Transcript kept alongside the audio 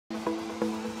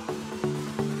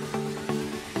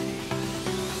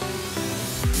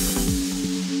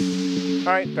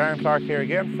Hi, Darren Clarke here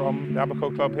again from the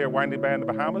Abaco Club here, Windy Bay in the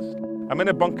Bahamas. I'm in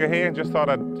a bunker here and just thought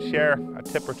I'd share a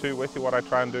tip or two with you what I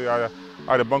try and do out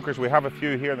of bunkers. We have a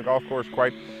few here in the golf course,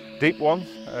 quite deep ones,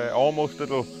 almost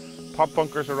little pop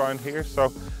bunkers around here.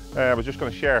 So I was just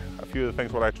going to share a few of the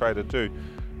things what I try to do.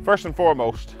 First and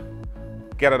foremost,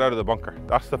 get it out of the bunker.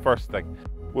 That's the first thing.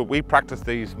 We practice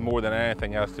these more than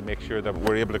anything else to make sure that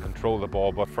we're able to control the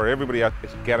ball, but for everybody else,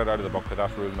 it's get it out of the bunker.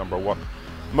 That's rule number one.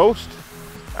 Most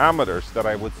amateurs that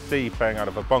I would see playing out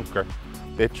of a bunker,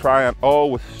 they try and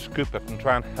always scoop it and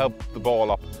try and help the ball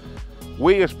up.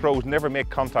 We as pros never make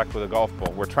contact with a golf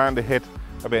ball. We're trying to hit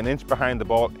maybe an inch behind the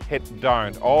ball, hit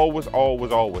down. Always,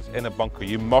 always, always in a bunker,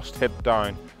 you must hit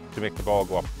down to make the ball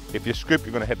go up. If you scoop,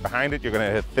 you're going to hit behind it, you're going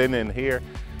to hit thin in here,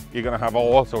 you're going to have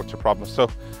all sorts of problems. So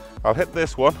I'll hit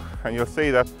this one and you'll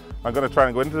see that I'm going to try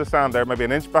and go into the sand there, maybe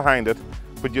an inch behind it,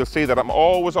 but you'll see that I'm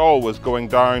always, always going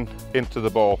down into the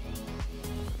ball.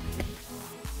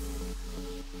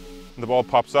 And the ball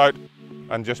pops out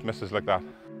and just misses like that.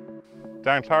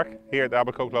 Darren Clarke here at the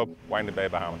Abaco Club, Windy Bay,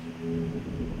 Bahamas.